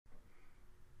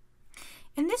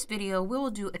In this video, we will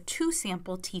do a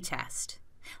two-sample t-test.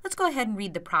 Let's go ahead and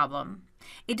read the problem.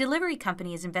 A delivery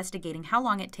company is investigating how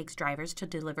long it takes drivers to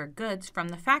deliver goods from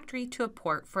the factory to a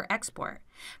port for export.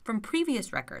 From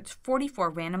previous records, 44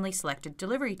 randomly selected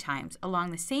delivery times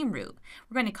along the same route,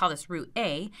 we're going to call this route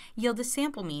A, yield a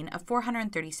sample mean of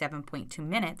 437.2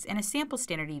 minutes and a sample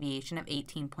standard deviation of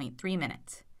 18.3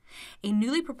 minutes. A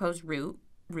newly proposed route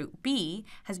B,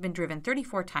 has been driven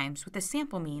 34 times with a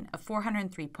sample mean of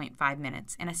 403.5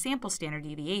 minutes and a sample standard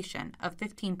deviation of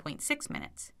 15.6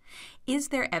 minutes. Is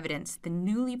there evidence the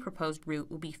newly proposed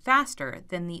route will be faster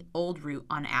than the old route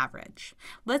on average?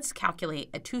 Let's calculate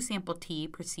a two-sample t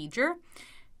procedure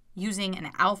using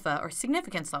an alpha or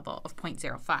significance level of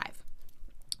 0.05.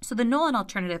 So the null and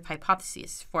alternative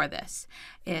hypothesis for this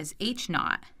is H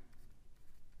naught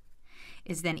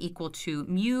is then equal to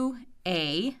mu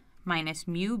A minus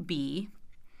mu B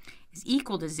is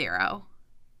equal to 0,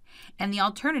 and the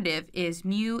alternative is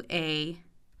mu A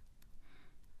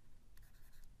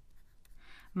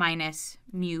minus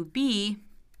mu B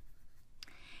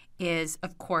is,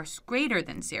 of course, greater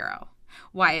than 0.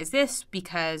 Why is this?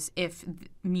 Because if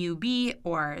mu B,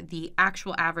 or the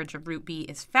actual average of route B,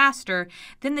 is faster,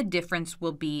 then the difference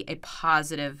will be a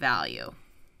positive value.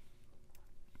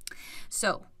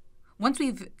 So once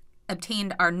we've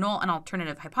obtained our null and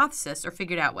alternative hypothesis, or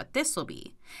figured out what this will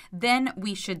be, then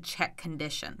we should check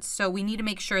conditions. So we need to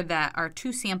make sure that our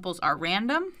two samples are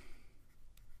random.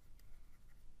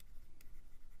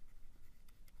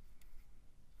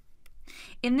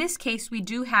 In this case, we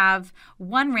do have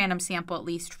one random sample at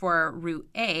least for route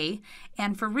A,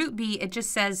 and for route B, it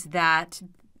just says that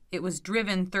it was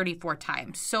driven 34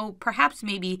 times. So perhaps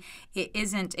maybe it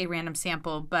isn't a random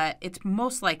sample, but it's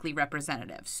most likely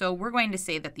representative. So we're going to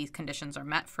say that these conditions are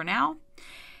met for now.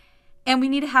 And we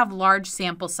need to have large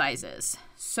sample sizes.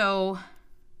 So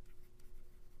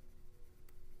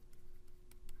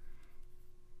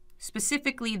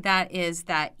specifically, that is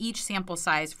that each sample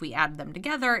size, if we add them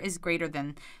together, is greater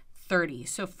than 30.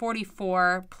 So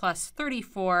 44 plus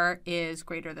 34 is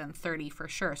greater than 30 for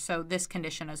sure. So this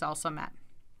condition is also met.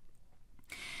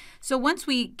 So once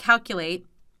we calculate,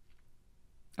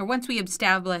 or once we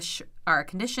establish our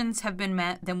conditions have been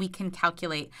met, then we can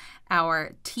calculate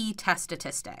our t-test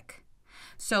statistic.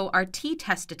 So our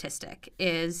t-test statistic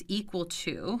is equal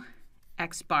to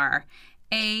x bar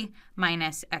A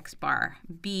minus x bar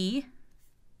B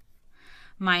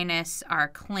minus our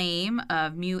claim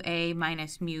of mu A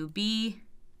minus mu B,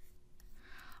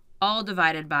 all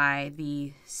divided by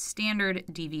the standard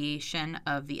deviation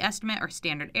of the estimate, or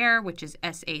standard error, which is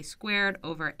SA squared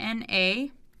over NA,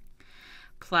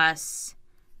 plus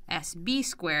SB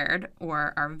squared,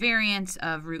 or our variance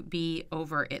of route B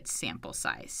over its sample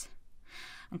size.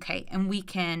 Okay, and we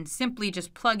can simply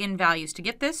just plug in values to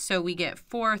get this. So we get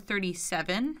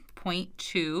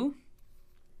 437.2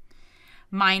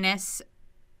 minus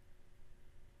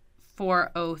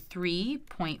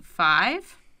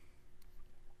 403.5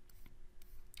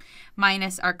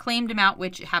 minus our claimed amount,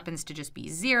 which happens to just be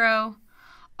 0,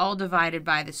 all divided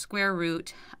by the square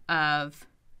root of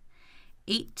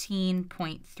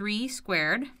 18.3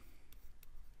 squared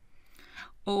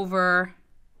over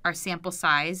our sample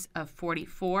size of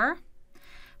 44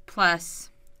 plus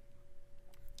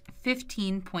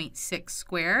 15.6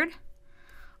 squared,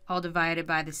 all divided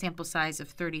by the sample size of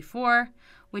 34,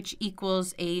 which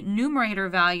equals a numerator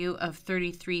value of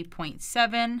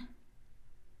 33.7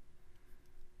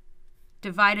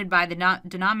 divided by the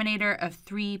denominator of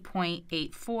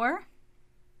 3.84,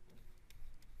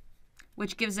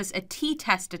 which gives us a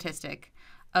t-test statistic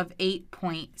of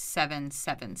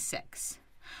 8.776.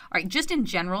 All right, just in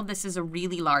general, this is a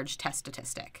really large test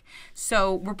statistic.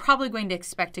 So we're probably going to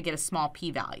expect to get a small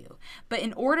p-value. But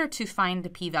in order to find the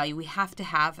p-value, we have to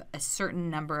have a certain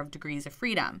number of degrees of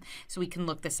freedom. So we can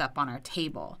look this up on our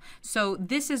table. So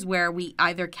this is where we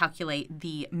either calculate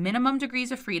the minimum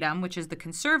degrees of freedom, which is the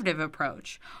conservative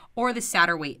approach, or the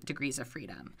Satterthwaite degrees of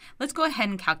freedom. Let's go ahead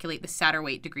and calculate the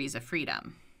Satterthwaite degrees of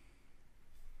freedom.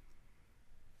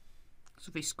 So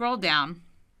if we scroll down,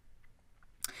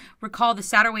 recall the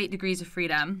Satterthwaite degrees of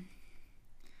freedom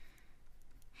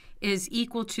is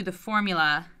equal to the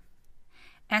formula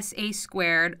SA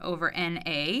squared over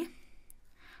NA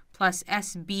plus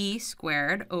SB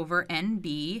squared over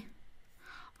NB,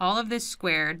 all of this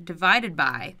squared divided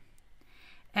by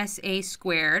SA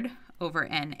squared over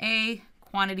NA,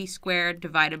 quantity squared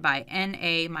divided by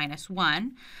NA minus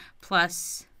 1,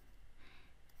 plus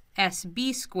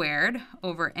SB squared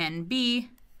over NB,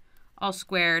 all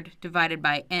squared divided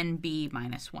by NB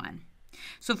minus 1.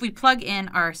 So if we plug in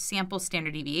our sample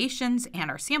standard deviations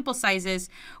and our sample sizes,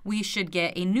 we should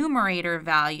get a numerator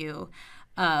value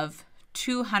of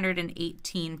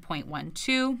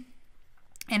 218.12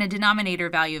 and a denominator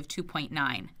value of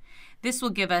 2.9. This will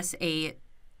give us a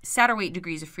Satterthwaite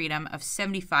degrees of freedom of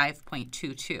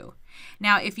 75.22.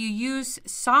 Now, if you use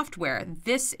software,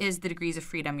 this is the degrees of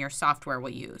freedom your software will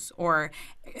use, or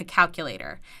a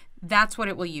calculator. That's what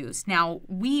it will use. Now,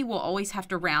 we will always have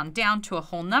to round down to a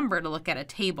whole number to look at a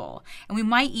table, and we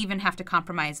might even have to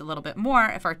compromise a little bit more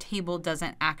if our table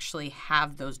doesn't actually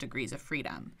have those degrees of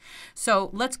freedom. So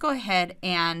let's go ahead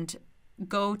and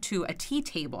go to a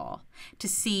t-table to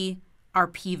see our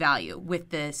p-value with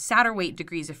the Satterthwaite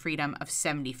degrees of freedom of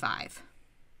 75.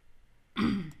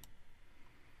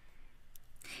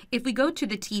 If we go to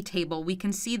the t-table, we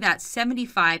can see that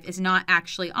 75 is not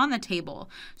actually on the table,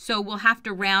 so we'll have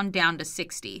to round down to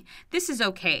 60. This is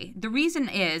okay. The reason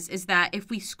is that if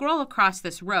we scroll across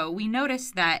this row, we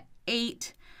notice that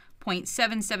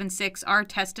 8.776, our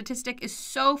test statistic, is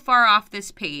so far off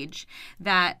this page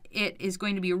that it is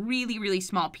going to be a really, really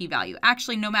small p-value.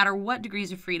 Actually, no matter what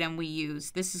degrees of freedom we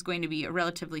use, this is going to be a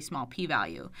relatively small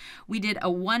p-value. We did a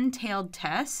one-tailed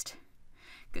test.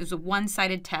 It was a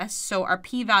one-sided test, so our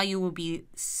p-value will be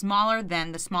smaller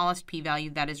than the smallest p-value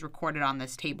that is recorded on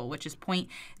this table, which is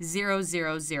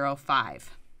 0.0005.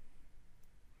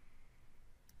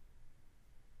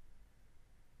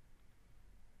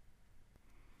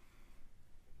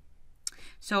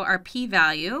 So our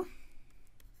p-value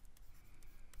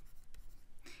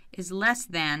is less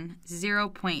than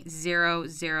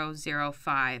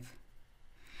 0.0005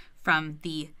 from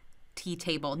the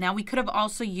t-table. Now, we could have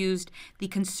also used the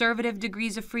conservative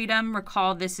degrees of freedom.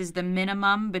 Recall, this is the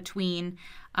minimum between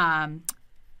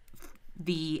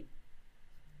the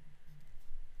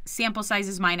sample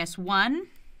sizes minus 1,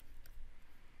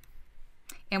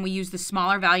 and we use the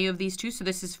smaller value of these two. So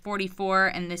this is 44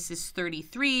 and this is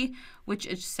 33, which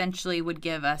essentially would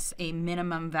give us a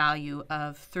minimum value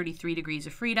of 33 degrees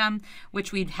of freedom,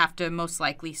 which we'd have to most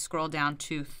likely scroll down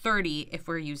to 30 if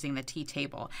we're using the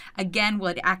t-table. Again,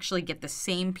 we'd actually get the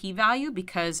same p-value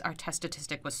because our test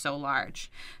statistic was so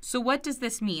large. So what does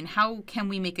this mean? How can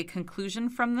we make a conclusion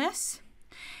from this?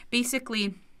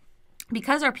 Basically,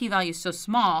 because our p-value is so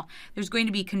small, there's going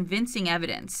to be convincing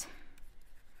evidence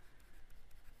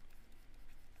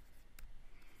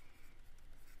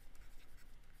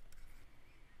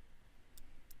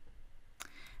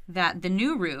that the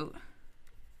new route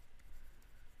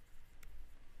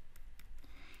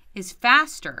is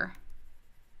faster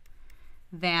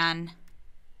than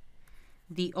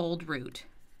the old route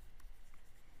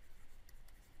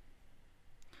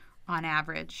on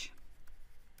average.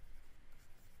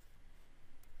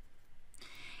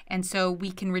 And so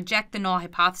we can reject the null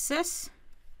hypothesis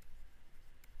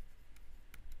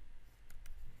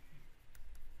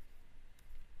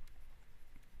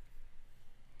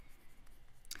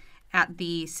at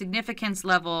the significance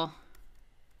level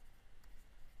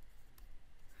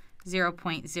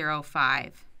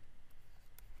 0.05,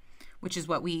 which is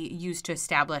what we used to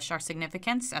establish our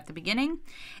significance at the beginning.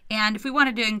 And if we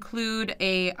wanted to include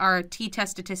our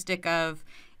t-test statistic of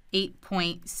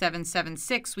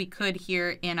 8.776, we could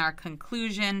here in our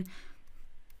conclusion,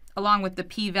 along with the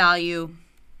p-value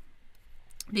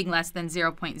being less than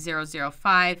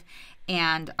 0.005,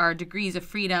 and our degrees of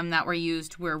freedom that were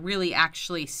used were really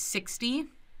actually 60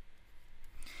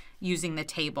 using the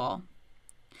table.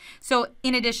 So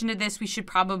in addition to this, we should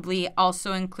probably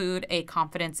also include a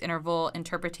confidence interval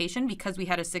interpretation because we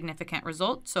had a significant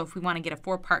result. So if we want to get a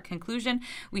 4-part conclusion,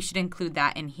 we should include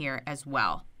that in here as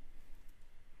well.